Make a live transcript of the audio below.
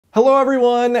Hello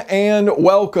everyone and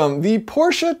welcome. The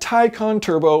Porsche Taycan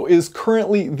Turbo is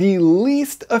currently the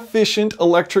least efficient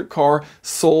electric car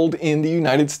sold in the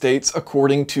United States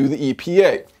according to the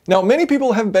EPA. Now, many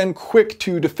people have been quick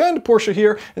to defend Porsche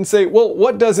here and say, well,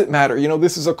 what does it matter? You know,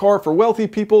 this is a car for wealthy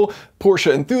people,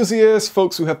 Porsche enthusiasts,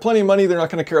 folks who have plenty of money, they're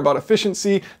not going to care about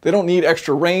efficiency, they don't need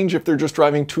extra range if they're just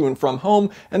driving to and from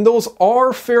home, and those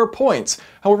are fair points.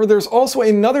 However, there's also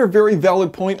another very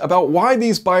valid point about why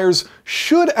these buyers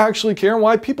should actually care and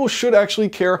why people should actually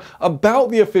care about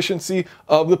the efficiency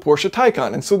of the Porsche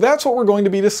Taycan. And so that's what we're going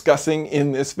to be discussing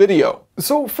in this video.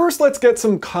 So first, let's get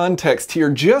some context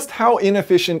here. Just how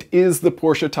inefficient is the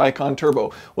Porsche Taycan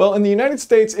Turbo? Well, in the United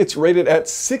States, it's rated at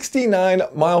 69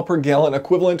 mile per gallon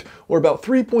equivalent, or about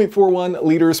 3.41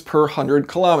 liters per 100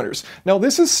 kilometers. Now,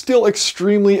 this is still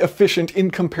extremely efficient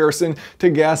in comparison to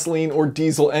gasoline or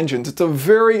diesel engines. It's a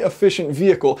very efficient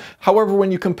vehicle. However,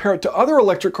 when you compare it to other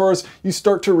electric cars, you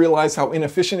start to realize how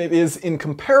inefficient it is in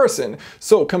comparison.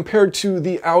 So compared to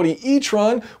the Audi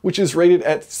e-tron, which is rated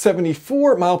at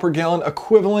 74 mile per gallon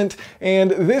equivalent,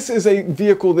 and this is a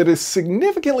vehicle that is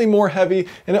significantly more heavy,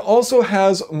 and it also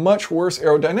has much worse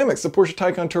aerodynamics. The Porsche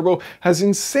Taycan Turbo has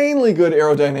insanely good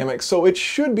aerodynamics, so it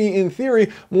should be, in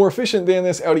theory, more efficient than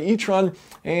this Audi e-tron,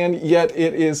 and yet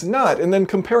it is not. And then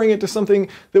comparing it to something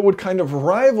that would kind of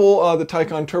rival the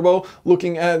Taycan Turbo,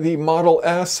 looking at the Model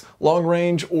S long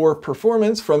range or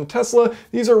performance from Tesla,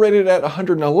 these are rated at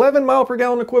 111 mile per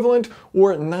gallon equivalent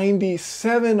or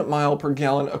 97 mile per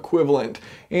gallon equivalent.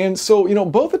 And so, you know,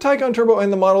 both the Taycan Turbo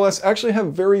and the Model S actually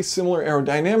have very similar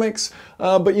aerodynamics,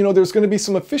 but you know, there's going to be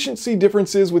some efficiency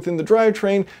differences within the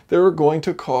drivetrain that are going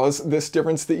to cause this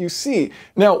difference that you see.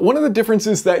 Now, one of the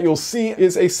differences that you'll see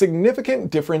is a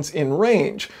significant difference in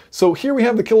range. So here we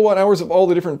have the kilowatt hours of all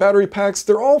the different battery packs.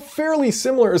 They're all fairly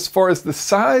similar as far as the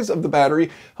size of the battery.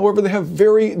 However, they have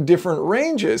very different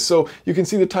ranges. So you can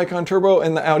see the Taycan Turbo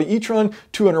and the Audi e-tron,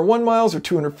 201 miles or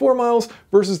 204 miles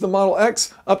versus the Model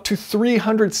X up to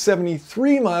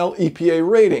 373 mile EPA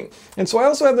rating. And so I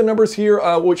also have the numbers here,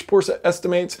 which Porsche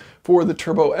estimates for the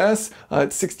Turbo S.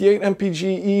 It's 68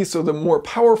 MPGe, so the more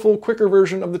powerful, quicker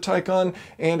version of the Taycan,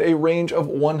 and a range of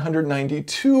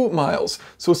 192 miles.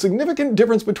 So a significant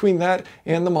difference between that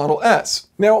and the Model S.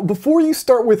 Now, before you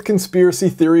start with conspiracy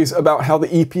theories about how the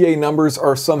EPA numbers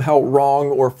are somehow wrong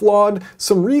or flawed,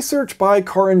 some research by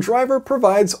Car and Driver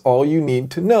provides all you need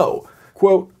to know.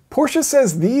 Quote, Porsche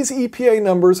says these EPA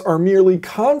numbers are merely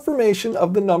confirmation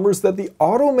of the numbers that the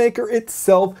automaker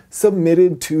itself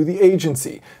submitted to the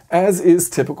agency, as is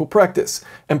typical practice.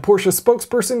 And Porsche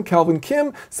spokesperson Calvin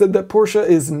Kim said that Porsche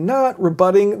is not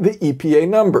rebutting the EPA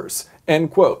numbers.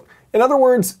 End quote. In other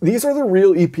words, these are the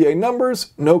real EPA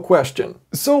numbers, no question.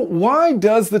 So why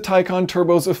does the Taycan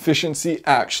Turbo's efficiency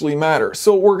actually matter?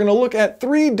 So we're going to look at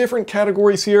three different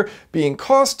categories here, being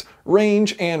cost,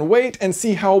 range, and weight, and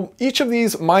see how each of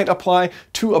these might apply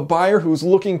to a buyer who's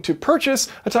looking to purchase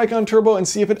a Taycan Turbo and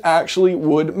see if it actually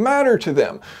would matter to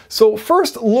them. So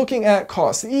first, looking at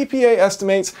cost. The EPA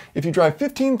estimates if you drive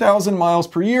 15,000 miles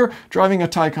per year, driving a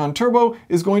Taycan Turbo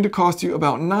is going to cost you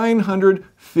about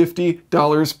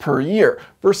 $950 per year,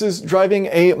 versus driving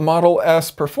a Model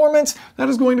S Performance, that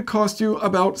is going to cost you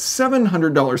about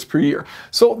 $700 per year.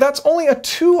 So that's only a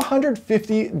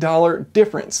 $250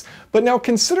 difference. But now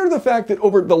consider the fact that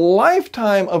over the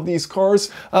lifetime of these cars,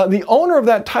 the owner of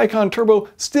that Taycan Turbo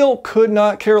still could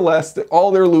not care less that all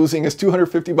they're losing is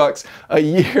 $250 a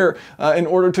year in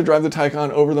order to drive the Taycan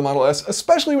over the Model S,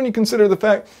 especially when you consider the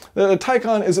fact that a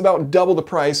Taycan is about double the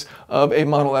price of a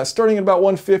Model S, starting at about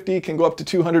 $150, can go up to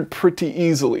 $200 pretty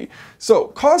easily. So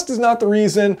cost is not the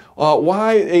reason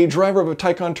why a driver of a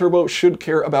Taycan Turbo should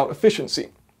care about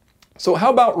efficiency. So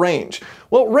how about range?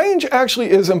 Well, range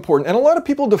actually is important, and a lot of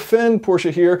people defend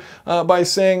Porsche here by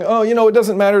saying, oh, you know, it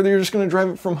doesn't matter, you're just going to drive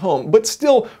it from home. But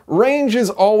still, range is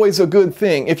always a good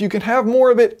thing. If you can have more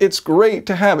of it, it's great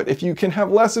to have it. If you can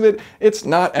have less of it, it's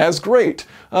not as great.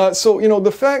 So, you know,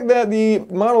 the fact that the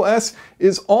Model S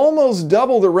is almost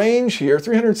double the range here,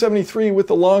 373 with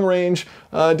the long range,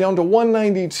 down to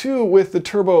 192 with the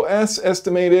Turbo S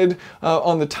estimated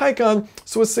on the Taycan,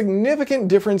 so a significant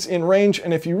difference in range.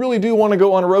 And if you really do want to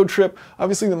go on a road trip,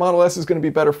 obviously the Model S is going to be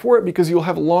better for it because you'll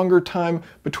have longer time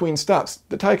between stops.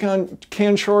 The Taycan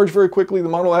can charge very quickly, the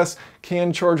Model S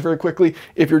can charge very quickly.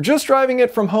 If you're just driving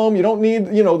it from home, you don't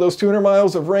need, you know, those 200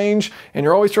 miles of range, and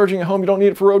you're always charging at home, you don't need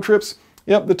it for road trips.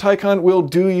 Yep, the Taycan will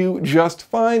do you just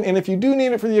fine, and if you do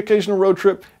need it for the occasional road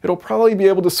trip, it'll probably be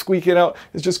able to squeak it out.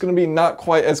 It's just going to be not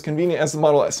quite as convenient as the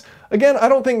Model S. Again, I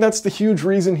don't think that's the huge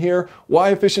reason here why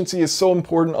efficiency is so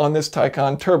important on this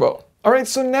Taycan Turbo. All right,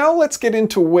 so now let's get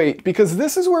into weight, because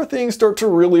this is where things start to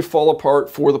really fall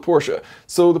apart for the Porsche.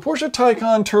 So the Porsche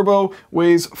Taycan Turbo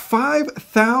weighs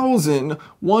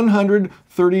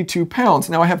 5,132 pounds.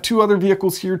 Now I have two other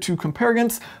vehicles here to compare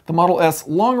against. The Model S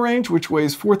Long Range, which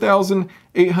weighs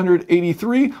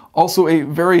 4,883, also a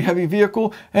very heavy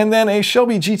vehicle, and then a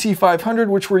Shelby GT500,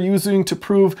 which we're using to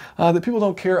prove that people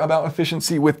don't care about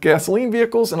efficiency with gasoline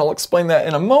vehicles, and I'll explain that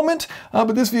in a moment.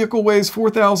 But this vehicle weighs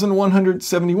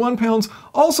 4,171 pounds.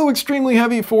 Also extremely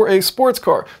heavy for a sports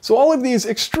car. So all of these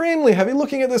extremely heavy.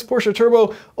 Looking at this Porsche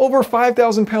Turbo, over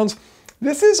 5,000 pounds.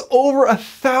 This is over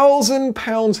 1,000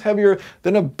 pounds heavier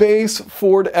than a base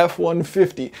Ford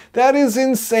F-150. That is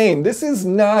insane. This is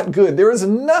not good. There is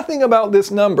nothing about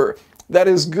this number that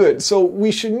is good. So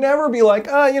we should never be like,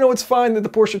 it's fine that the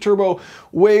Porsche Turbo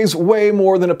weighs way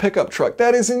more than a pickup truck.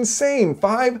 That is insane.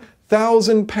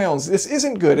 5,000 pounds. This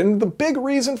isn't good. And the big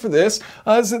reason for this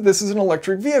is that this is an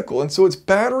electric vehicle. And so its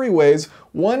battery weighs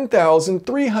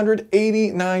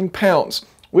 1,389 pounds,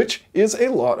 which is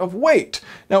a lot of weight.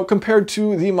 Now, compared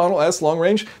to the Model S Long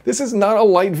Range, this is not a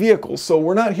light vehicle. So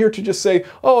we're not here to just say,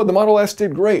 oh, the Model S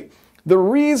did great. The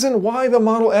reason why the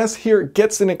Model S here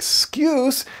gets an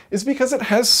excuse is because it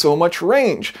has so much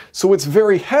range. So it's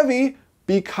very heavy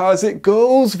because it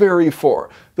goes very far.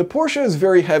 The Porsche is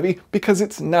very heavy because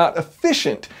it's not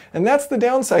efficient, and that's the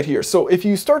downside here. So if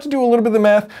you start to do a little bit of the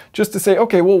math just to say,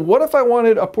 okay, well, what if I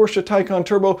wanted a Porsche Taycan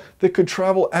Turbo that could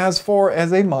travel as far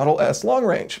as a Model S Long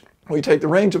Range? We take the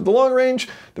range of the Long Range,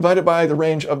 divide it by the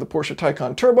range of the Porsche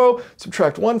Taycan Turbo,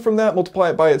 subtract 1 from that,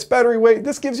 multiply it by its battery weight.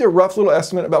 This gives you a rough little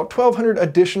estimate, about 1,200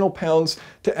 additional pounds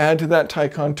to add to that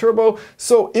Taycan Turbo.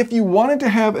 So if you wanted to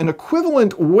have an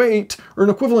equivalent weight or an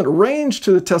equivalent range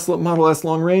to the Tesla Model S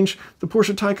Long Range, the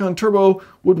Porsche Taycan Turbo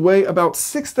would weigh about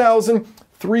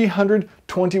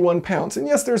 6,321 pounds. And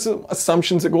yes, there's some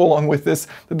assumptions that go along with this,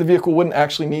 that the vehicle wouldn't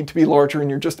actually need to be larger and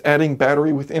you're just adding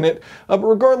battery within it. But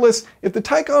regardless, if the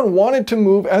Taycan wanted to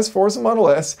move as far as the Model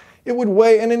S, it would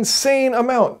weigh an insane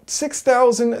amount,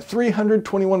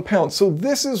 6,321 pounds. So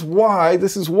this is why it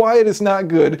is not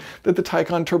good that the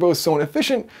Taycan Turbo is so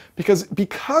inefficient, because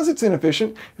it's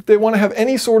inefficient, if they want to have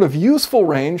any sort of useful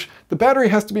range, the battery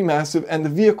has to be massive and the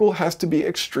vehicle has to be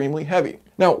extremely heavy.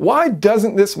 Now, why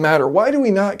doesn't this matter? Why do we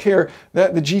not care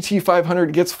that the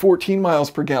GT500 gets 14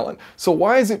 miles per gallon? So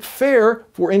why is it fair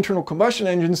for internal combustion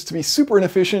engines to be super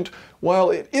inefficient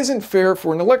while it isn't fair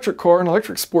for an electric car, an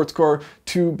electric sports car,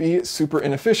 to be super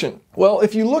inefficient? Well,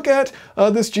 if you look at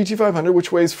this GT500,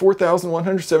 which weighs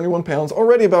 4,171 pounds,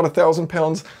 already about 1,000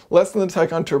 pounds less than the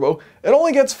Taycan Turbo, it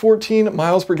only gets 14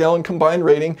 miles per gallon combined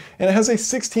rating, and it has a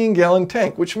 16-gallon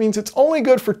tank, which means it's only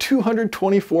good for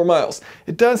 224 miles.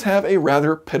 It does have a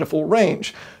rather pitiful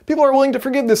range. People are willing to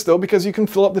forgive this though, because you can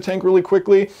fill up the tank really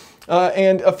quickly,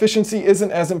 and efficiency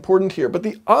isn't as important here. But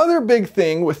the other big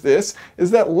thing with this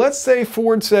is that, let's say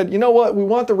Ford said, you know what, we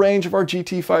want the range of our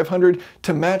GT500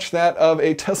 to match that of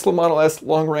a Tesla Model S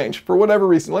Long Range, for whatever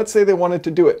reason. Let's say they wanted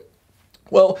to do it.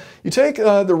 Well, you take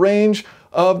the range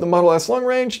of the Model S Long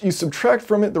Range, you subtract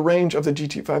from it the range of the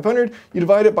GT500, you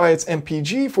divide it by its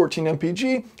MPGe, 14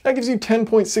 MPGe, that gives you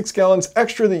 10.6 gallons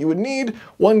extra that you would need.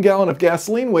 1 gallon of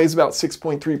gasoline weighs about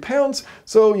 6.3 pounds,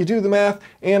 so you do the math,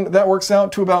 and that works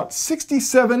out to about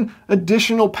 67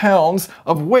 additional pounds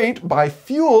of weight by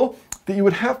fuel that you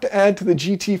would have to add to the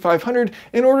GT500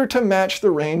 in order to match the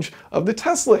range of the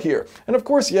Tesla here. And of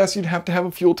course, yes, you'd have to have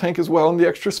a fuel tank as well and the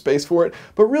extra space for it,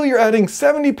 but really you're adding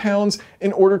 70 pounds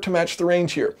in order to match the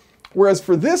range here. Whereas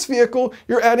for this vehicle,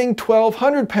 you're adding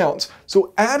 1,200 pounds.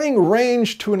 So adding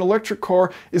range to an electric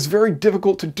car is very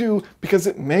difficult to do because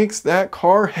it makes that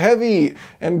car heavy.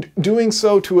 And doing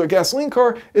so to a gasoline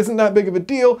car isn't that big of a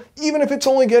deal, even if it's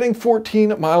only getting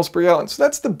 14 miles per gallon. So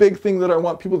that's the big thing that I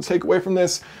want people to take away from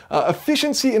this.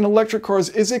 Efficiency in electric cars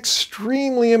is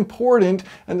extremely important,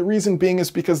 and the reason being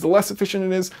is because the less efficient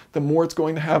it is, the more it's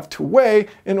going to have to weigh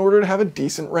in order to have a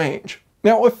decent range.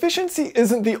 Now, efficiency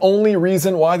isn't the only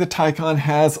reason why the Taycan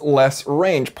has less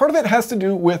range. Part of it has to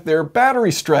do with their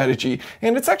battery strategy,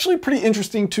 and it's actually pretty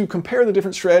interesting to compare the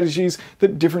different strategies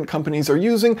that different companies are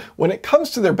using when it comes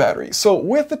to their battery. So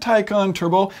with the Taycan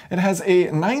Turbo, it has a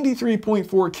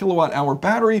 93.4 kilowatt hour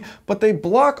battery, but they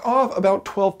block off about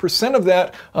 12% of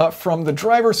that from the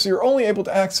driver, so you're only able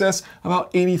to access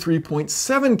about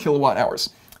 83.7 kilowatt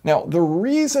hours. Now, the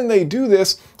reason they do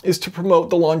this is to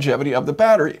promote the longevity of the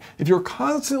battery. If you're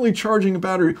constantly charging a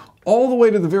battery all the way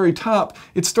to the very top,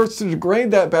 it starts to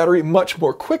degrade that battery much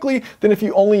more quickly than if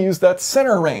you only use that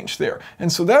center range there.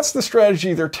 And so that's the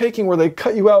strategy they're taking, where they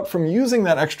cut you out from using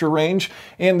that extra range,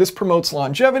 and this promotes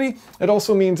longevity. It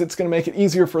also means it's going to make it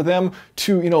easier for them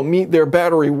to, meet their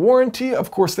battery warranty. Of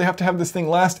course, they have to have this thing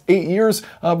last 8 years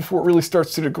before it really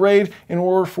starts to degrade in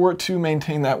order for it to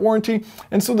maintain that warranty.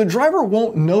 And so the driver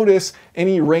won't notice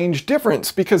any range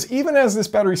difference, because even as this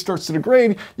battery starts to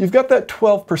degrade, you've got that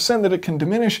 12% that it can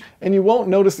diminish, and you won't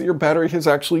notice that your battery has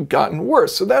actually gotten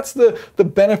worse. So that's the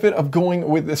benefit of going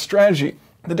with this strategy.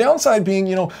 The downside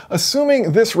being,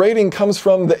 assuming this rating comes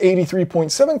from the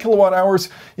 83.7 kilowatt hours,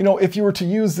 if you were to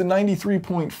use the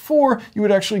 93.4, you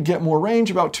would actually get more range,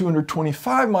 about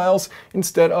 225 miles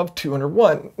instead of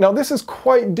 201. Now, this is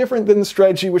quite different than the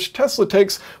strategy which Tesla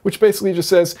takes, which basically just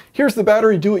says, here's the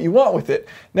battery, do what you want with it.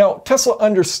 Now, Tesla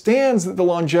understands that the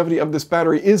longevity of this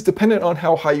battery is dependent on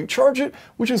how high you charge it,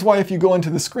 which is why if you go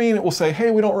into the screen, it will say, hey,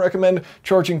 we don't recommend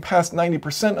charging past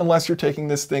 90% unless you're taking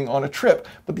this thing on a trip.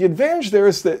 But the advantage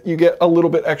there is that you get a little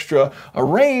bit extra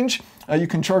range. You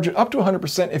can charge it up to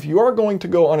 100% if you are going to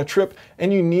go on a trip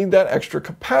and you need that extra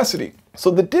capacity.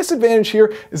 So the disadvantage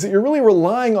here is that you're really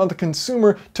relying on the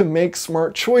consumer to make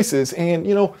smart choices. And,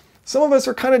 some of us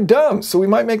are kind of dumb, so we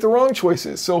might make the wrong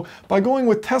choices. So by going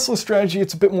with Tesla's strategy,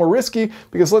 it's a bit more risky,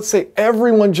 because let's say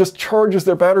everyone just charges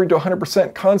their battery to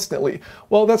 100% constantly.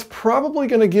 Well, that's probably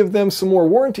going to give them some more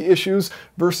warranty issues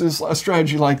versus a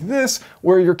strategy like this,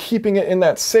 where you're keeping it in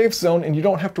that safe zone and you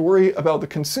don't have to worry about the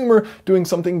consumer doing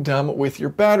something dumb with your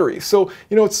battery. So,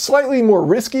 it's slightly more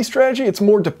risky strategy. It's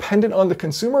more dependent on the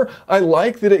consumer. I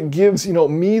like that it gives,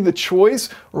 me the choice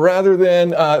rather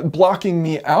than blocking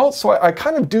me out. So I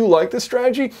kind of do like this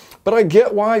strategy, but I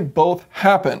get why both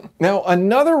happen. Now,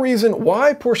 another reason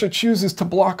why Porsche chooses to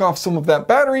block off some of that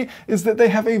battery is that they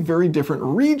have a very different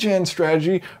regen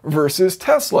strategy versus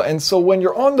Tesla. And so when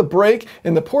you're on the brake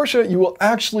in the Porsche, you will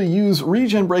actually use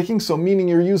regen braking, so meaning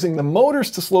you're using the motors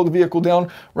to slow the vehicle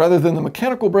down rather than the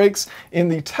mechanical brakes. In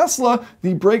the Tesla,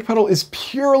 the brake pedal is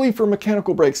purely for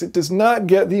mechanical brakes. It does not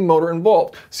get the motor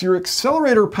involved. So your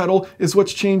accelerator pedal is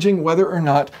what's changing whether or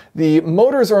not the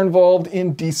motors are involved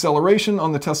in deceleration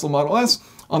on the Tesla Model S.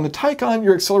 On the Taycan,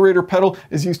 your accelerator pedal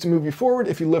is used to move you forward.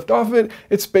 If you lift off of it,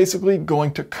 it's basically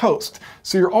going to coast.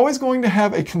 So you're always going to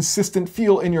have a consistent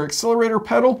feel in your accelerator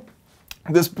pedal.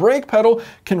 This brake pedal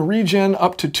can regen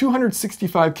up to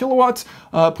 265 kilowatts.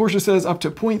 Porsche says up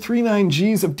to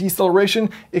 0.39 Gs of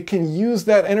deceleration. It can use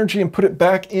that energy and put it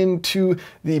back into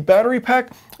the battery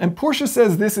pack. And Porsche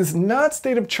says this is not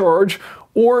state of charge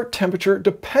or temperature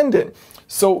dependent.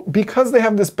 So because they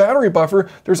have this battery buffer,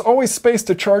 there's always space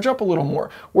to charge up a little more.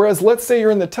 Whereas let's say you're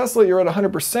in the Tesla, you're at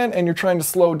 100% and you're trying to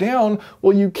slow down,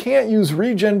 well, you can't use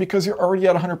regen because you're already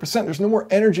at 100%. There's no more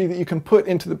energy that you can put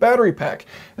into the battery pack.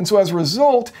 And so as a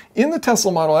result, in the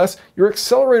Tesla Model S, your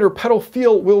accelerator pedal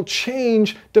feel will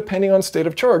change depending on state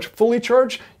of charge. Fully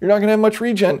charged, you're not gonna have much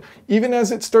regen. Even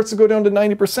as it starts to go down to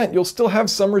 90%, you'll still have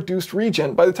some reduced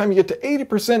regen. By the time you get to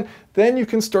 80%, then you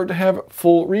can start to have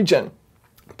full regen.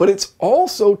 But it's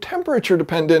also temperature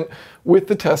dependent with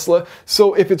the Tesla.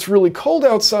 So if it's really cold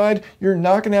outside, you're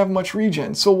not going to have much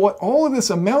regen. So what all of this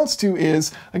amounts to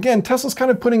is, again, Tesla's kind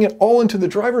of putting it all into the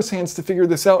driver's hands to figure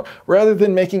this out rather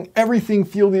than making everything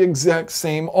feel the exact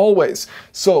same always.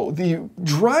 So the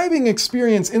driving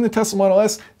experience in the Tesla Model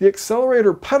S, the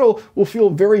accelerator pedal will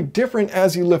feel very different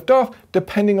as you lift off,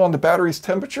 depending on the battery's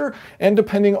temperature and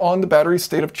depending on the battery's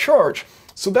state of charge.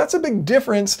 So that's a big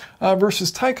difference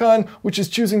versus Taycan, which is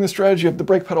choosing the strategy of the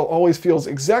brake pedal always feels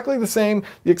exactly the same,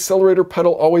 the accelerator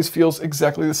pedal always feels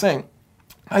exactly the same.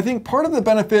 I think part of the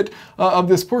benefit of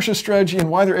this Porsche strategy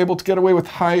and why they're able to get away with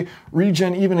high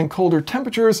regen even in colder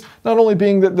temperatures, not only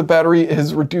being that the battery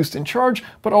is reduced in charge,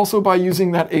 but also by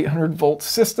using that 800 volt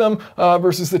system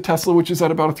versus the Tesla, which is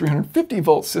at about a 350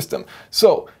 volt system.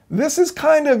 So this is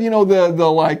kind of,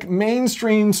 the like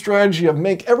mainstream strategy of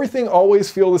make everything always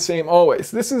feel the same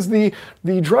always. This is the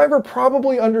driver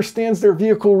probably understands their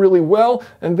vehicle really well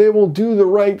and they will do the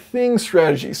right thing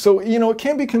strategy. So, it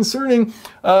can be concerning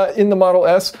in the Model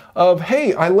S of,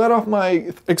 hey, I let off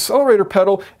my accelerator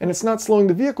pedal and it's not slowing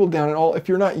the vehicle down at all if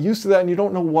you're not used to that and you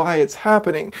don't know why it's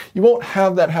happening. You won't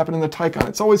have that happen in the Taycan.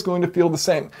 It's always going to feel the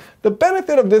same. The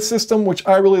benefit of this system, which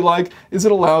I really like, is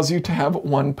it allows you to have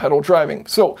one pedal driving.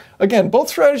 So again, both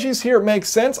strategies here make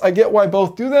sense. I get why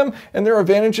both do them, and there are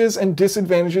advantages and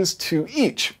disadvantages to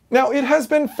each. Now, it has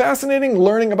been fascinating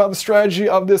learning about the strategy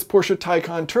of this Porsche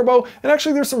Taycan Turbo, and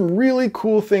actually there's some really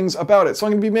cool things about it. So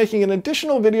I'm going to be making an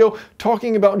additional video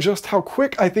talking about just how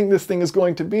quick I think this thing is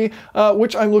going to be,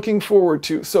 which I'm looking forward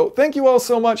to. So thank you all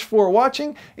so much for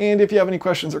watching, and if you have any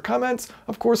questions or comments,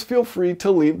 of course, feel free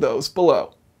to leave those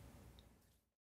below.